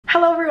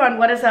Hello everyone,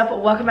 what is up?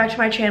 Welcome back to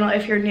my channel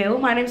if you're new.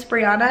 My name's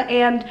Brianna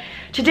and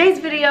today's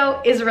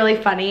video is really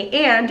funny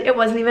and it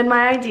wasn't even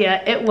my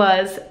idea. It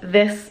was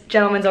this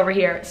gentleman's over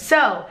here.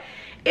 So,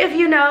 if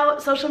you know,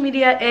 social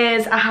media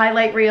is a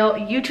highlight reel,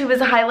 YouTube is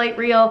a highlight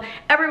reel.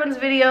 Everyone's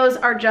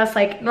videos are just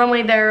like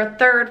normally their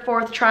third,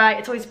 fourth try.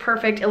 It's always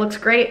perfect, it looks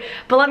great.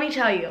 But let me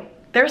tell you,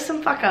 there's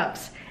some fuck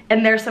ups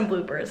and there's some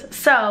bloopers.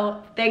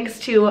 So, thanks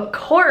to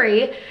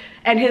Corey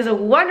and his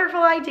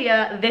wonderful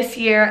idea this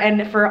year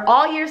and for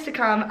all years to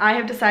come, I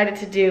have decided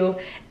to do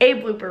a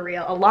blooper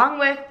reel along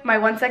with my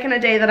 1 second a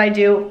day that I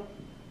do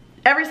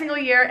every single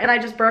year, and I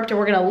just burped and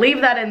we're gonna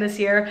leave that in this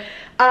year.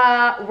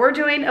 We're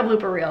doing a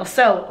blooper reel.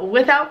 So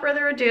without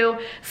further ado,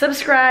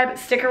 subscribe,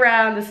 stick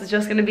around. This is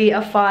just gonna be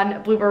a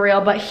fun blooper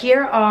reel, but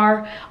here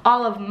are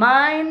all of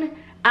mine,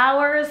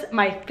 ours,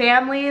 my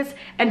family's,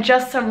 and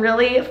just some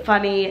really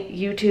funny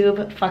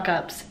YouTube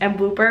fuck-ups and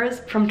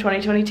bloopers from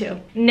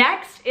 2022.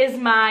 Next is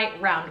my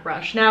round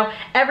brush. Now,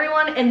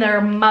 everyone and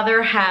their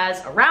mother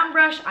has a round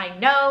brush, I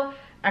know.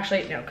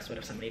 Actually, no, because what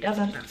if somebody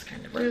doesn't? That's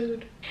kind of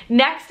rude.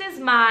 Next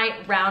is my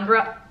round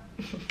brush.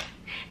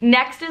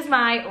 Next is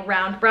my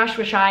round brush,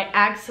 which I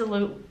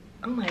oh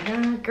my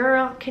god,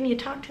 girl, can you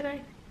talk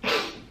today?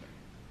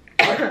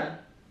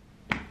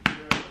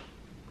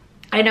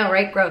 I know,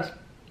 right? Gross.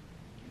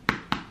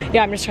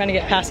 Yeah, I'm just trying to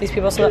get past these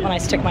people so that when I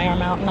stick my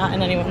arm out, I'm not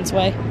in anyone's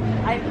way.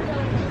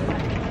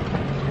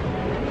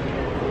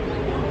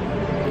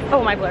 Oh,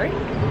 am I blurry?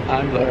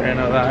 I'm blurry, I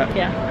know that.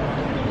 Yeah.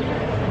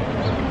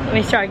 Let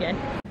me start again.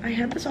 I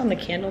had this on the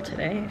candle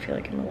today. I feel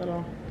like I'm a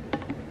little...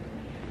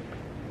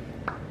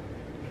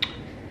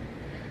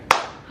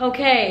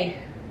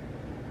 Okay.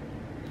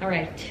 All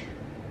right.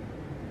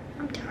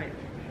 I'm tired.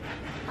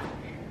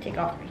 Take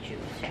off my shoes.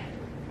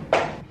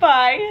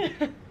 Bye.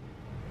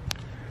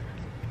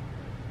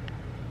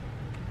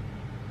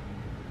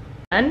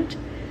 And do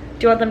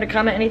you want them to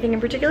comment anything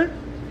in particular?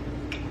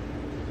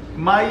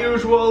 My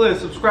usual is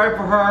subscribe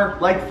for her,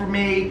 like for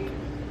me,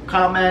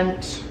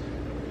 comment.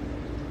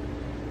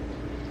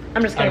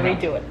 I'm just gonna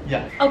redo it.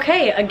 Yeah.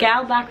 Okay, a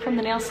gal back from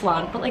the nail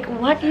salon, but like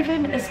what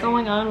even is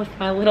going on with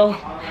my little,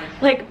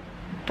 like,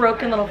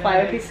 broken little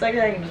flower pieces like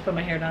that? I can just put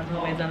my hair down so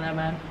the way it's not that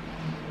bad.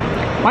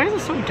 Why is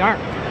it so dark?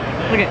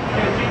 Look at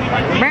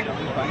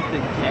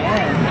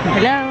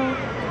Hello?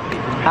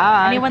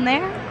 Hi. Anyone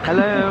there?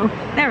 Hello.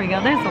 There we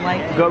go, there's the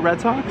light. Go Red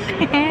Sox?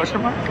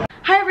 Question mark?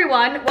 Hi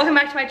everyone, welcome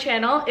back to my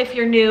channel. If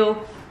you're new,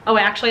 oh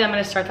actually I'm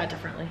gonna start that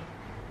differently.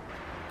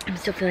 I'm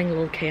still feeling a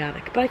little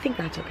chaotic, but I think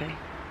that's okay.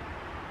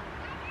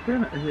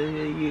 Let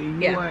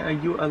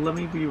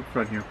me be in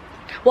front here.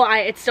 Well,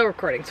 it's still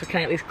recording, so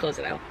can I at least close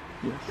it out?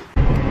 Yes.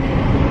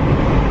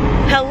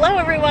 Hello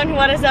everyone,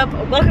 what is up?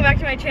 Welcome back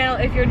to my channel.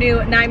 If you're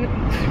new, my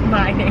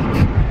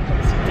name.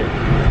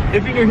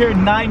 If you're here,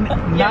 nine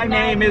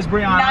name is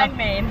Brianna. Nine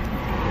main.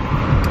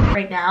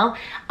 Right now,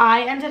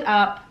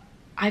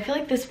 I feel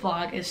like this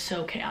vlog is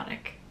so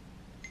chaotic.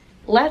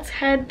 Let's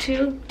head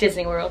to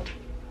Disney World.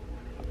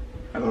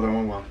 I thought that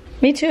went well.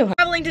 Me too.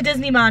 Traveling to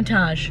Disney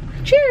montage.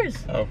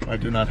 Cheers. Oh, I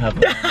do not have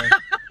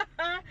that.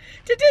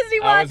 To Disney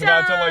montage. I was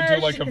about to like do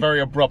like a very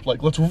abrupt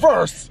like let's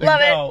reverse.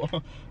 Love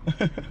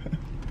it.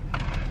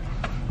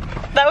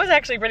 That was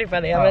actually pretty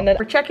funny.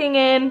 We're checking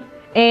in,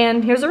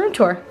 and here's a room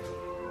tour.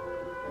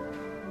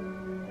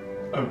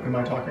 Oh, am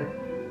I talking?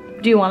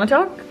 Do you want to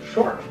talk?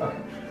 Sure. Okay.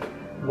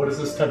 What is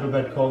this type of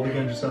bed called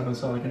again? Just so I'm not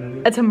sound like an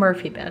idiot. It's a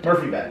Murphy bed.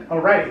 Murphy bed.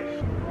 Alrighty.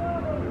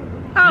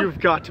 Oh, you've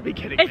got to be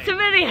kidding me. It's a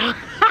video.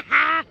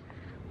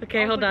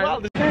 Okay, hold on. Wow,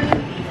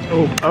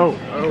 oh.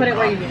 Put it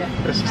where you need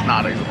it. This is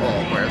not at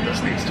all where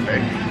this needs to be.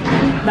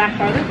 Back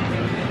farther?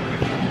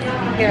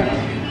 Here.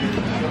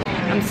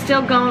 I'm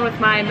still going with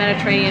my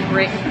Mediterranean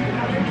break.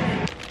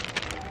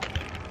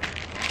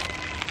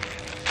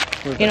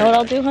 You know what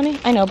I'll do, honey?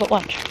 I know, but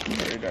watch.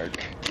 Very dark.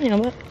 You know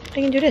what? I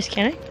can do this,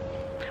 can't I?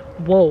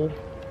 Whoa.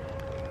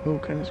 Oh,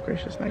 goodness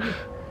gracious, thank you.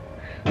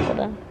 Hold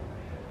on.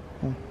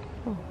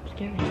 Oh,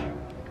 scary.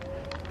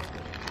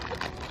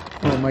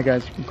 Oh my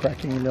God, you can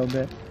crack me a little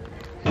bit.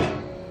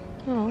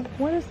 Oh,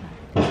 what is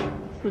that?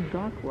 It's the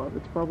dark love.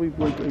 It's probably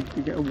like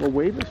you get a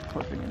wave is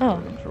pushing into it,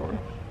 I'm sure.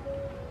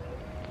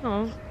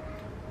 Oh.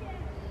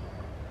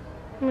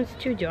 Oh, it's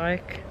too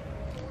dark.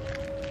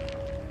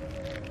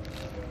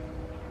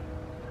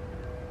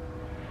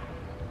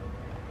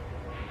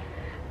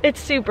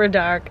 It's super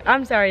dark.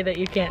 I'm sorry that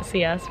you can't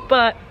see us,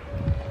 but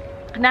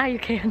now you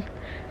can.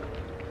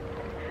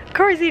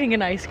 Corey's eating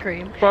an ice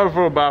cream.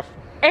 Buff.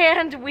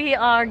 And we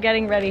are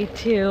getting ready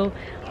to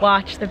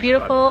watch the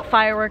beautiful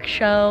fireworks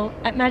show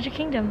at Magic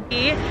Kingdom.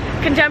 The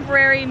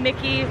contemporary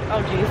Mickey,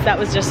 oh geez, that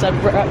was just a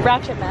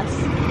ratchet mess.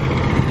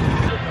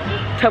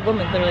 That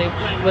woman literally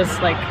was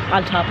like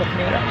on top of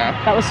me.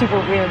 That was super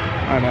weird.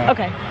 I know.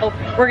 Okay, well,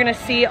 we're gonna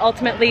see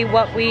ultimately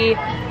what we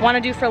want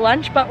to do for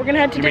lunch, but we're gonna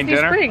head to Disney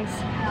Springs.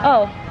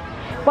 Oh,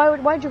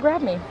 why'd you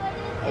grab me?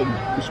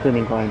 The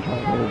screaming crying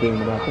child that we're doing in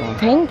the background.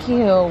 Thank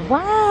you,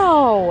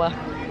 wow.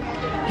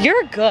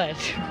 You're good.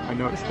 I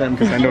noticed them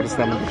because I noticed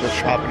them in the gift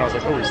shop and I was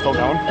like, oh, we're still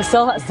going?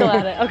 Still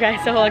at it. Okay,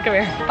 so hold on, come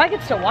here. I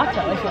could still watch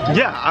that. Like,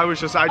 yeah,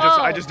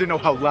 I just didn't know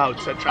how loud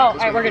said Oh, shop.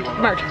 alright, we're good.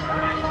 Merge.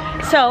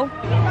 So,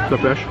 the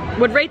fish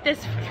would rate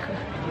this.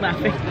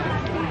 Laughing.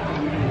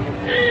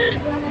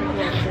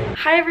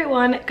 Hi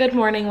everyone, good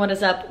morning, what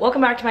is up?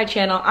 Welcome back to my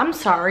channel. I'm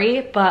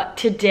sorry, but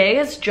today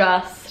is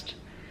just,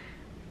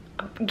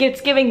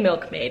 it's giving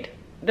milkmaid.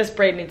 This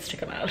braid needs to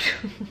come out.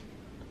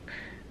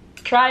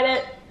 Tried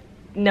it.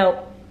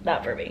 Nope,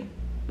 not for me.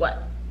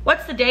 What?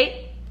 What's the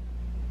date?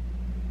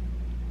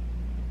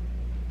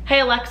 Hey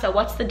Alexa,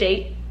 what's the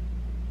date?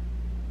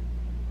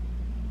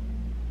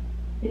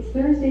 It's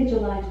Thursday,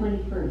 July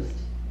 21st.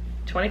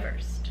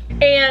 21st.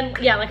 And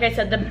yeah, like I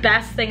said, the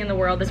best thing in the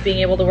world is being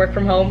able to work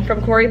from home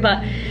from Corey, but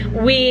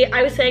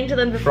I was saying to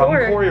them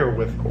before. from Corey or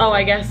with Corey? Oh,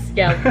 I guess,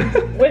 yeah,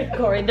 with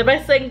Corey. The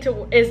best thing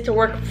is to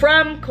work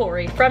from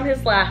Corey, from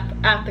his lap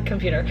at the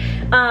computer.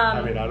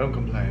 I mean, I don't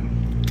complain.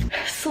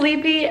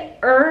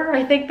 Sleepier,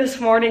 I think,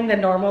 this morning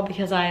than normal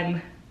because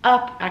I'm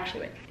up.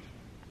 Actually, wait.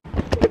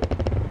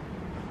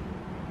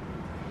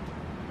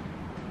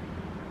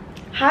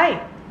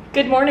 Hi,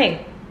 good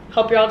morning.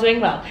 Hope you're all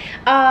doing well.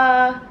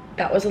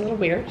 That was a little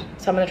weird,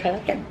 so I'm gonna try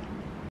that again.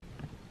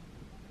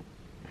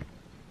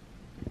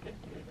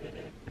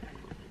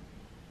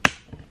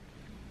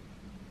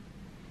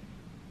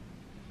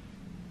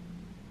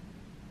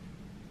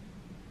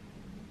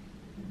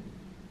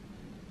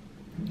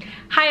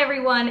 Hi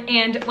everyone,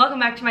 and welcome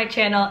back to my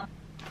channel.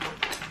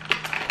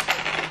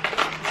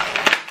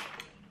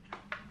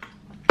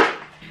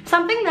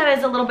 Something that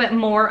is a little bit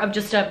more of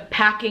just a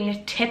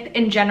packing tip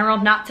in general,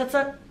 not such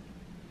a,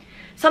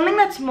 something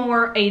that's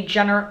more a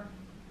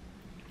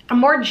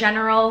more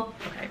general.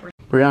 Okay,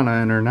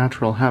 Brianna in her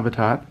natural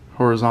habitat,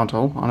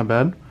 horizontal, on a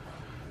bed.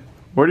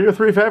 What are your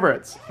 3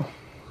 favorites?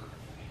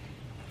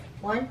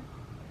 1,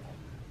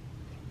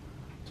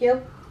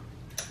 2,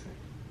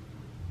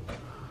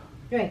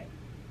 3.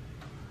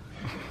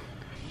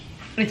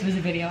 It was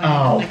a video.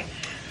 I like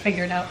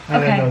figure it out. I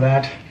didn't know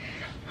that.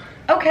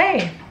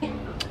 Okay.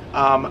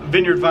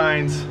 Vineyard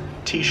Vines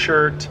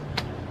t-shirt,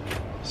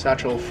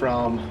 satchel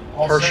from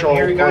All set Herschel,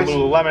 here, or you guys?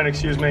 Lululemon,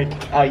 excuse me.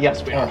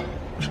 Yes, we are.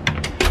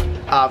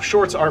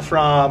 Shorts are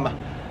from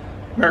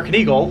American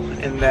Eagle,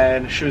 and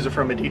then shoes are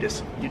from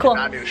Adidas. You Cool. do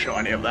not need to show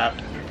any of that.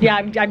 Yeah,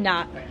 I'm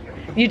not.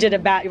 You did a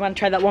bat. You want to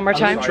try that one more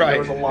time? There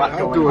was a lot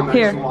going on.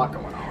 Here. There's a lot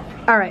going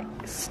on. All right.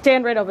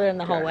 Stand right over there in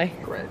the hallway.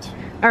 Great.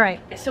 All right.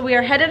 So we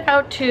are headed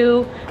out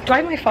to. Do I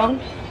have my phone?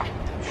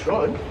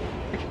 Should.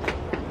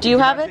 Do you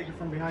have it? Take it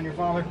from behind your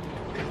father.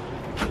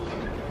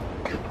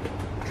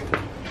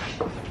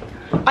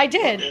 I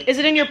did. Is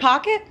it in your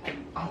pocket?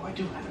 Oh, I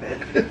do have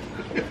it.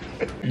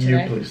 You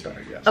please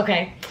start, yes.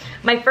 Okay.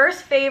 My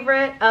first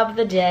favorite of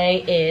the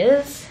day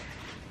is.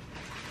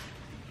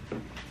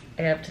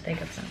 I have to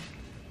think of some.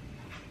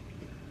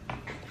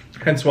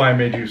 Hence why I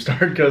made you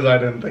start, because I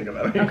didn't think of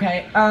it.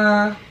 Okay.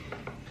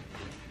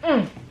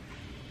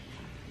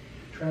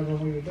 Travel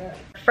when you're back.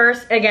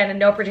 First, again, in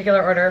no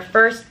particular order.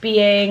 First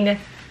being.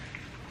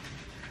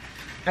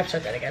 I've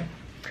said that again.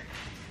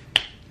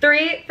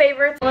 3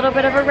 favorites. A little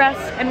bit of a rest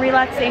and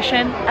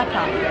relaxation at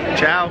home.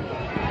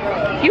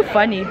 Ciao. You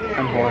funny.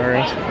 I'm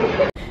hilarious.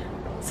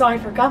 So I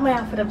forgot my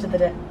outfit of the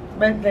day.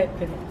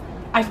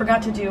 I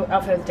forgot to do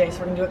outfit of the day, so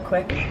we're gonna do it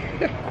quick.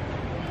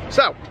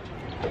 So.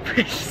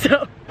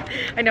 So,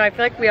 I know, I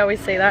feel like we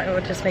always say that and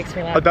it just makes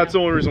me laugh. That's the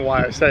only reason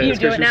why I say it. You It's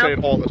do because it you now? say it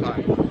all the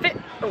time.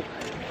 Oh,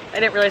 I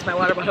didn't realize my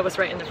water bottle was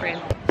right in the frame.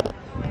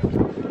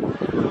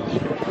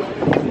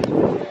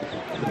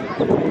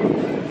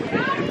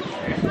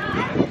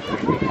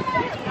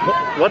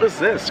 What is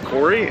this?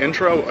 Corey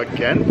intro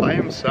again by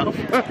himself?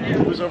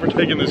 Who's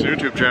overtaking this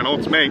YouTube channel?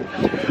 It's me.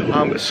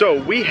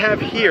 So we have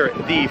here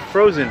the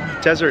frozen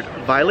desert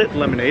violet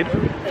lemonade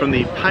from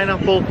the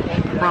Pineapple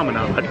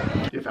Promenade.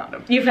 You found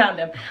him. You found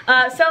him.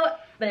 All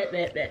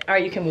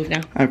right, you can move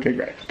now. Okay,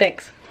 great.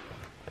 Thanks.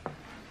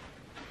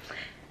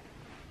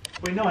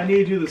 Wait, no, I need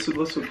to do this.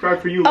 Let's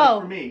subscribe for you,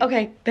 like for me.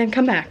 Okay, then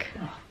come back.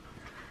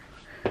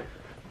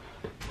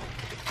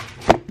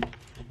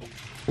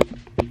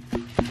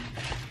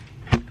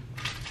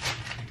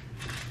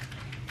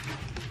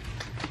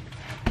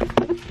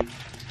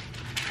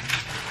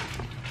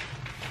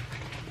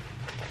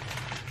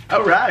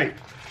 All right.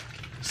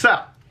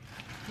 So.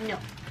 No.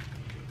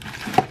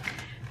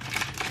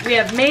 We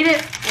have made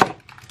it.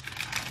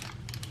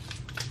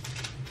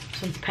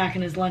 Someone's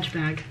packing his lunch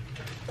bag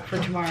for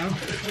tomorrow.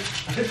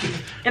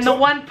 In the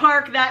one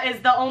park that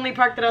is the only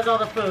park that has all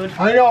the food.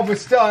 I know, but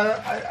still,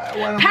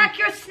 Pack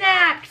your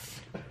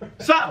snacks!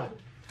 So.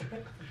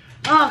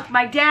 Oh,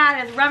 my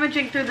dad is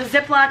rummaging through the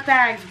Ziploc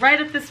bags right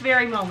at this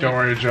very moment. Don't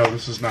worry, Joe.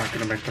 This is not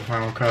going to make the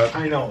final cut.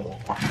 I know.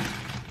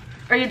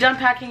 Are you done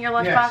packing your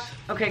lunchbox? Yes.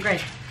 Okay,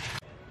 great.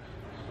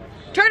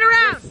 Turn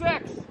around!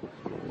 6.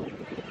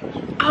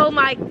 Oh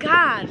my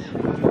God.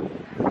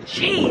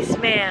 Jeez,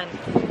 man.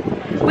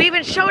 We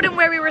even showed him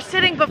where we were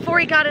sitting before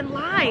he got in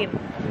line.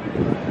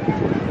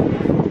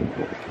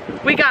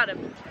 We got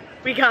him.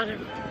 We got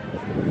him.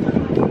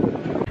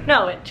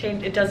 No, it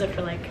changed. It does it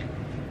for like,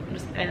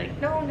 I like,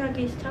 no,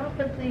 Nuggie, stop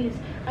it, please.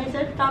 I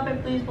said stop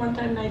it, please, one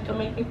time night. Don't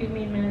make me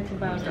 15 minutes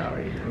about it.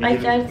 Sorry. I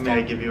said stop. May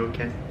I give you a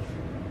kiss?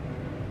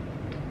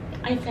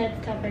 I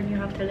said stop and you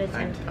have to listen.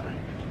 I'm sorry.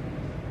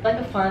 Like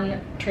a fun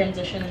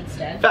transition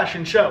instead.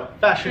 Fashion show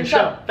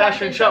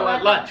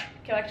at lunch.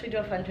 Can I actually do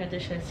a fun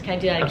transition? Can I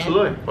do that again?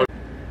 Absolutely.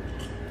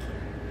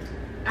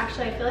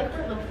 Actually, I feel like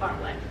we're a little far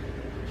away.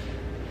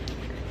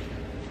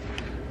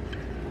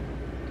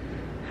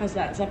 How's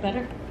that? Is that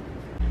better?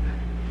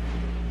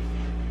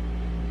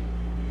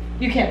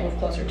 You can't move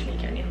closer to me,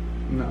 can you?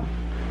 No.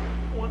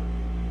 What?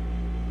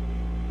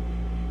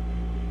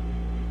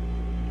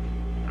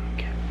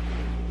 Okay.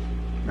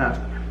 That's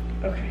better.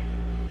 Okay.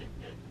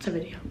 It's a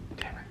video.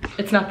 Damn it.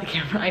 It's not the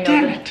camera, I know.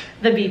 Damn it.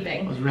 The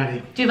beeping. I was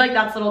ready. Do you think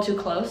that's a little too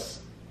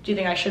close? Do you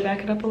think I should back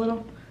it up a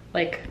little?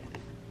 Like,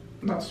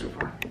 That's too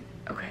far.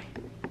 okay.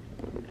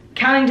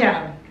 Counting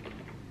down.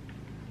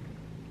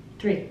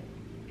 3,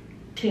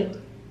 2,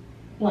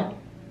 1.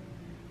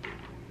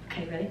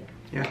 Okay, ready?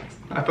 Yeah,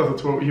 I thought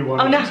that's what you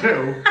wanted Oh, no. to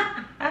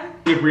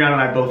do. Brianna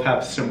and I both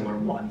have similar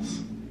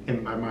ones.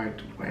 In my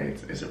mind,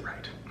 wait, is it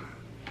right?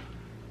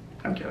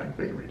 I'm kidding,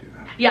 we can redo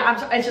that. Yeah, I'm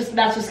sorry. It's just,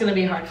 that's just gonna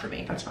be hard for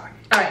me. That's fine.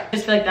 All right, I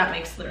just feel like that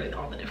makes literally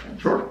all the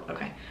difference. Sure.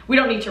 Okay, we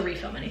don't need to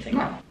refilm anything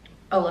No. now.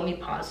 Oh, let me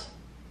pause.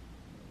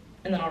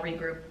 And then I'll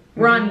regroup.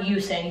 We're on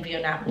you saying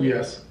Via Napoli.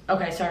 Yes.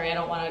 Okay, sorry, I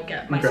don't want to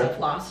get myself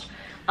lost.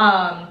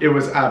 It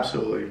was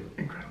absolutely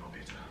incredible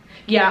pizza.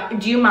 Yeah,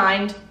 do you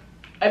mind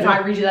if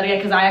I redo that again?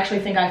 Because I actually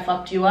think I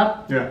fucked you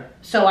up. Yeah.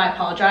 So I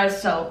apologize,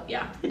 so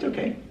yeah. It's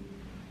okay.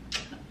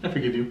 I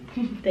forgive you.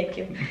 Thank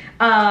you.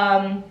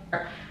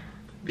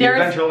 The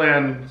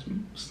Adventureland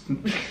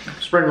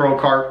Spring Roll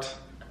Cart,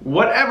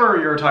 whatever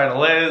your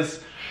title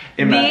is.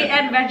 The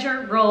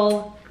Adventure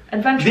Roll.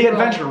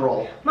 Adventure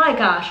Roll. My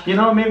gosh. You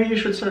know, maybe you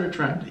should start a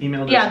trend.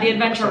 Email this. Yeah, the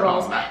Adventure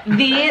Rolls.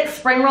 The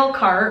Spring Roll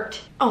Cart.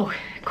 Oh,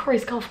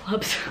 Corey's golf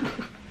clubs.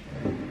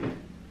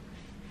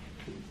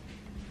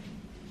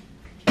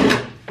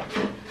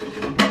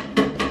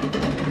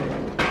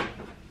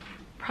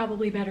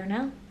 Probably better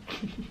now.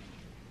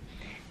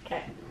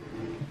 Okay.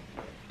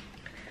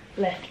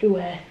 Left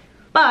away.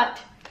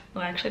 But,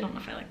 well, I actually don't know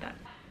if I like that.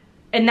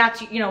 And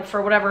that's, you know,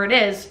 for whatever it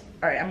is.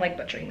 All right, I'm like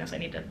butchering this. I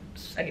need to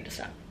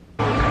stop.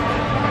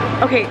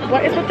 Okay,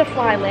 what is with the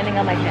fly landing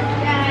on my head?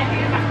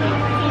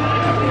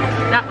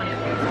 That one.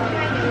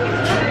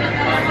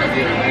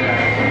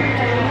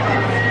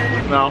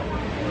 No.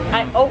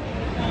 Oh.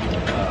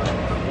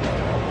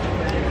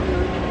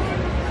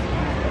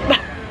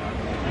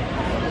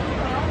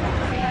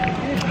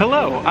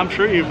 Hello. I'm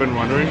sure you've been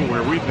wondering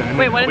where we've been.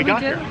 Wait, what did we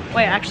got do? here.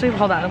 Wait, actually,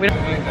 hold on. We don't...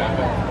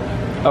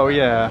 Oh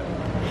yeah,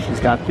 she's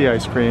got the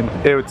ice cream.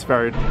 It's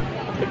very.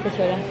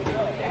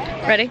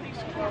 Ready?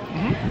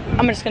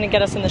 I'm just gonna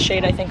get us in the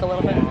shade, I think, a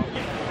little bit.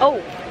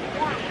 Oh.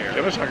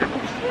 Give us a second.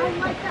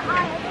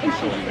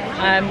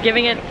 I'm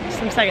giving it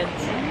some seconds.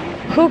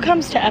 Who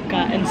comes to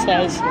Epcot and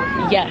says,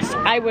 yes,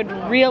 I would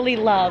really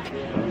love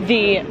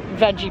the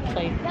veggie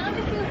plate.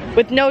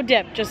 With no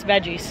dip, just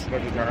veggies.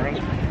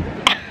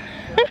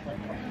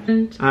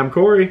 I'm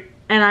Corey.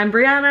 And I'm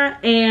Brianna,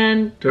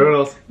 and...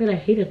 Toodles. But I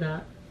hated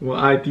that.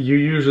 Well, you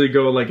usually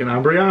go like, and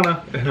I'm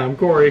Brianna, and I'm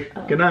Corey.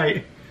 Oh. Good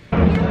night.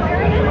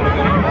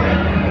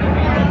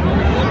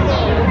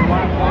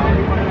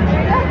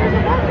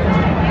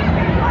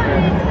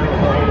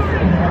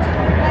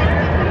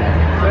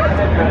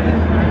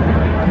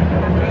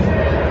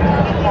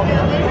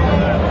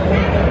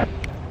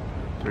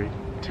 Three,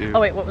 two. Oh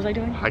wait, what was I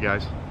doing? Hi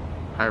guys.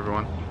 Hi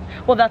everyone.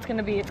 Well, that's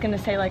gonna be, it's gonna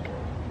say like,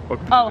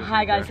 Welcome oh,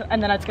 hi guys,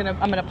 and then I'm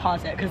gonna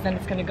pause it, because then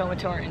it's gonna go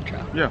into our intro.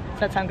 Yeah. Does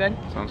that sound good?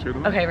 Sounds good.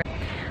 Okay, right.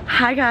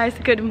 Hi guys,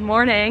 good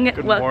morning.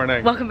 Good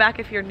morning. Welcome back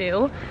if you're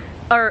new.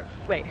 Or,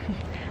 wait.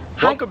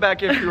 Welcome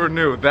back if you're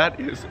new. That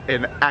is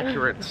an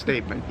accurate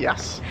statement,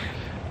 yes.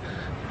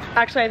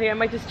 Actually, I think I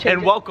might just change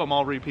And welcome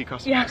all repeat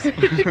customers.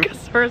 Yeah,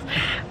 customers.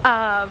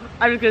 I'm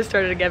just gonna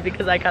start it again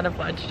because I kind of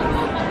fudged.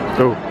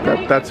 Oh,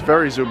 that's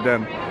very zoomed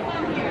in.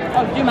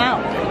 Oh, zoom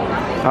out.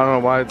 I don't know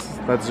why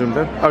that's zoomed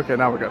in. Okay,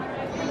 now we're good.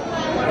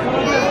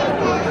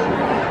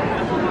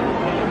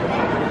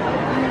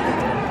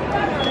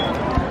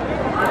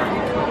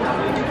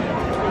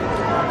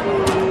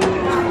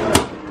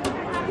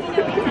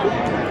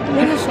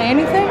 Did you say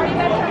anything?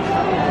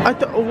 I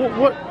thought,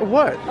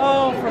 what?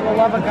 Oh, for the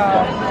love of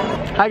God.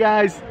 Hi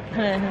guys.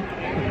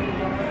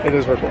 It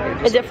is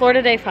recording. Is it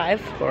Florida Day 5?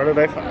 Florida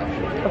Day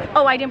 5.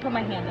 Oh, I didn't put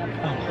my hand up.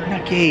 Oh,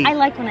 Becky. I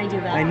like when I do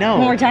that. I know.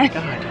 More time.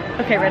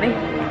 God. Okay, ready?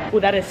 Oh,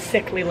 that is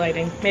sickly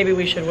lighting. Maybe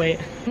we should wait.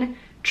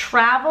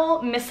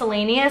 Travel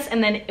miscellaneous,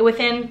 and then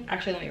within,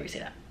 actually let me re-say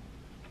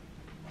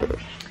that.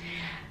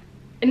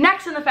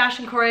 Next in the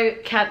fashion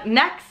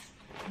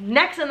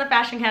next in the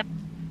fashion cat.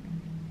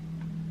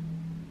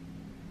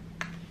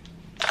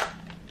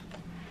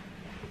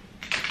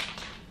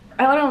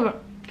 I don't know.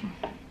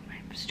 My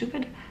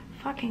stupid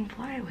fucking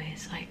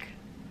flyaways, like,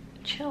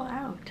 chill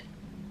out.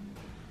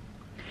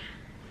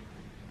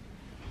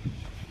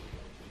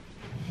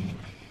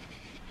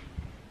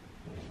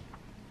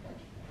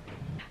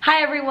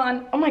 Hi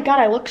everyone. Oh my god,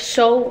 I look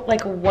so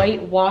like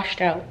white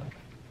washed out.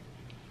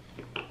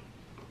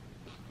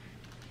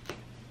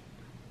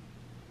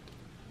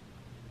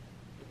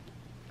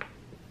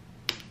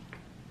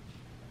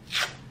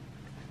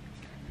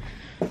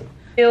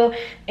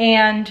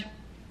 And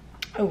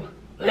oh,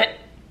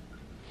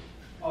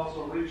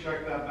 Also,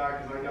 recheck that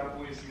back because I got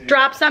police.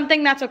 Drop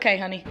something. That's okay,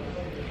 honey.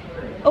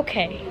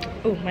 Okay.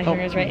 Oh, my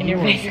hair is right in your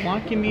face. You were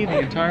blocking me the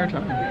entire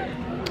time.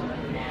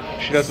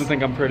 She doesn't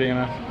think I'm pretty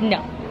enough.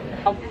 No.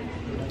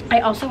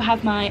 I also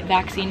have my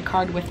vaccine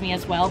card with me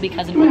as well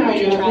because in order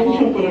to travel.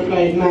 Thank you for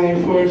flight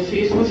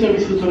 946 for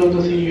service to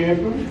Toronto City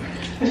Airport.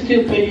 I'm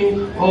still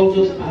paying all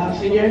those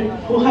passengers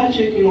who had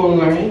checked-in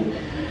online.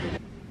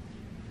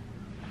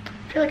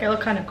 I feel like I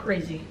look kind of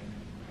crazy.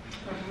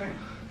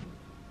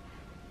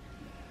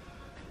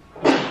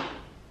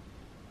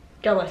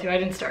 God bless you, I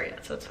didn't start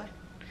yet, so it's fine.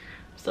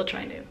 I'm still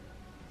trying to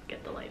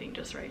get the lighting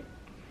just right.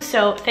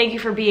 So thank you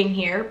for being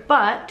here,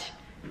 but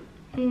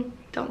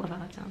don't love how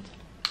that sounds.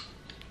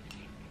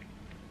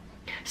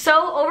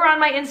 So over on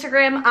my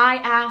Instagram, I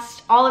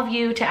asked all of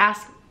you to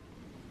ask.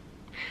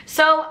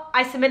 So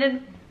I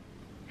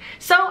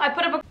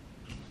put up a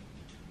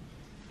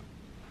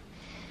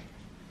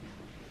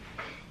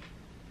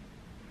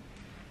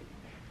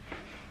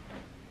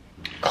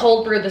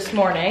cold brew this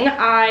morning.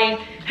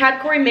 I had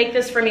Corey make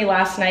this for me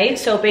last night.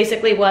 So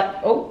basically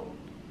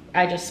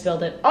I just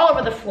spilled it all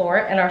over the floor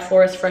and our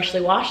floor is freshly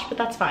washed, but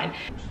that's fine.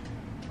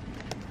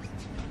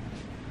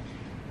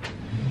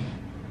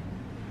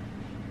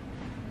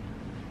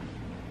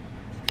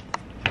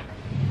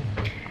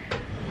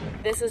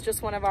 This is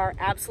just one of our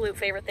absolute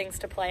favorite things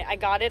to play. I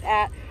got it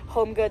at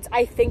Home Goods.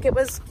 I think it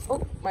was,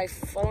 oh, my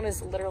phone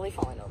is literally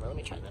falling over. Let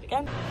me try that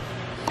again.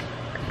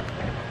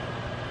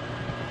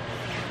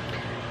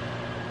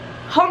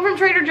 Home from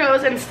Trader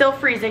Joe's and still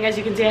freezing. As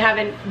you can see, I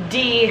haven't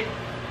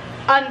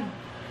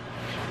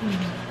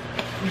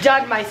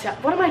undone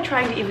myself. What am I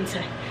trying to even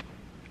say?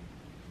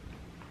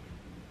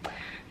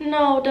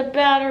 No, the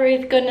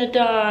battery's gonna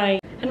die.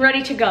 And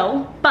ready to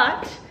go,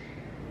 but,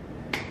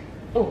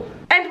 oh.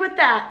 And with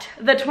that,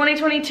 the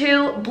 2022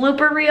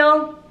 blooper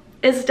reel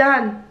is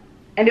done.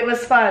 And it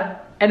was fun,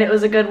 and it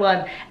was a good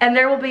one. And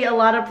there will be a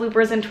lot of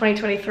bloopers in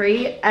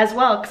 2023 as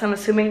well, because I'm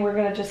assuming we're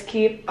gonna just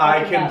keep.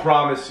 I can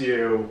promise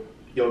you,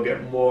 you'll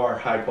get more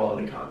high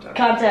quality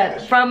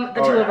content from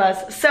the two of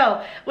us.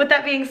 So with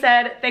that being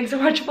said, thanks so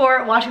much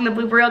for watching the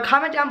blooper reel.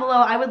 Comment down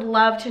below. I would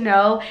love to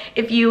know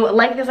if you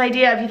like this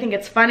idea, if you think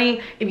it's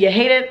funny, if you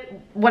hate it,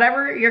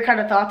 whatever your kind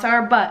of thoughts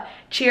are. But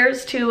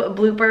cheers to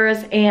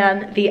bloopers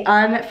and the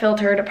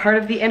unfiltered part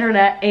of the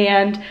internet,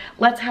 and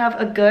let's have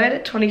a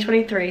good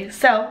 2023.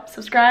 So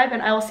subscribe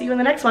and I will see you in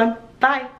the next one. Bye.